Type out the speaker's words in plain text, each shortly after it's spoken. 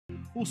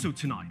Also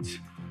tonight,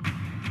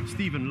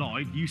 Stephen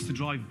Lloyd used to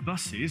drive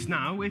buses,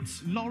 now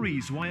it's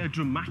lorries. Why a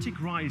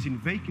dramatic rise in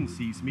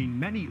vacancies mean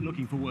many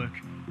looking for work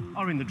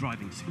are in the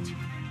driving seat.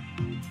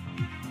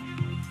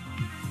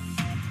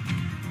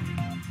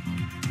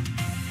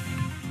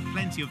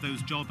 Plenty of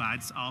those job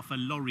ads are for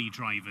lorry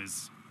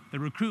drivers. The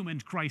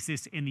recruitment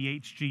crisis in the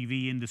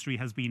HGV industry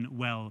has been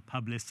well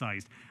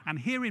publicised. And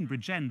here in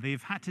Bridgend,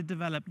 they've had to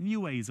develop new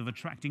ways of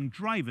attracting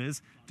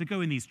drivers to go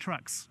in these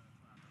trucks.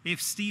 If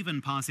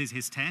Stephen passes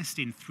his test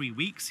in 3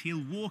 weeks,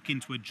 he'll walk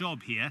into a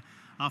job here.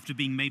 After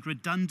being made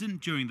redundant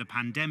during the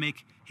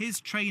pandemic,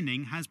 his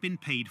training has been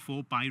paid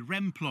for by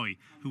Remploy,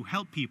 who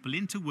help people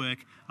into work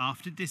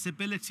after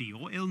disability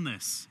or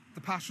illness. The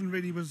passion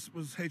really was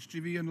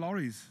HGV and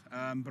lorries,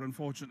 but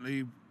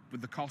unfortunately, with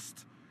the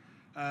cost,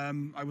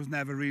 I was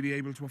never really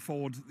able to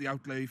afford the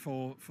outlay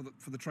for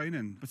the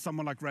training. But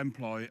someone like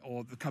Remploy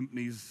or the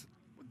companies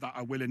that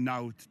are willing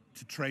now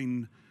to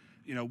train,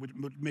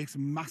 would makes a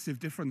massive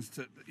difference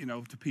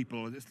to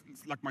people.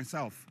 It's like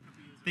myself.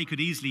 They could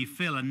easily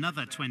fill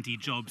another 20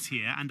 jobs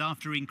here, and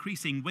after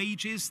increasing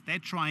wages, they're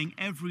trying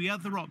every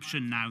other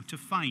option now to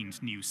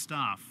find new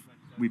staff.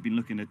 We've been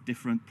looking at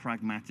different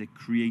pragmatic,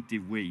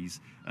 creative ways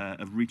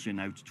of reaching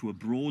out to a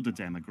broader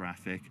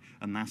demographic,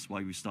 and that's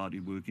why we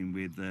started working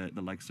with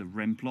the likes of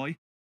Remploy.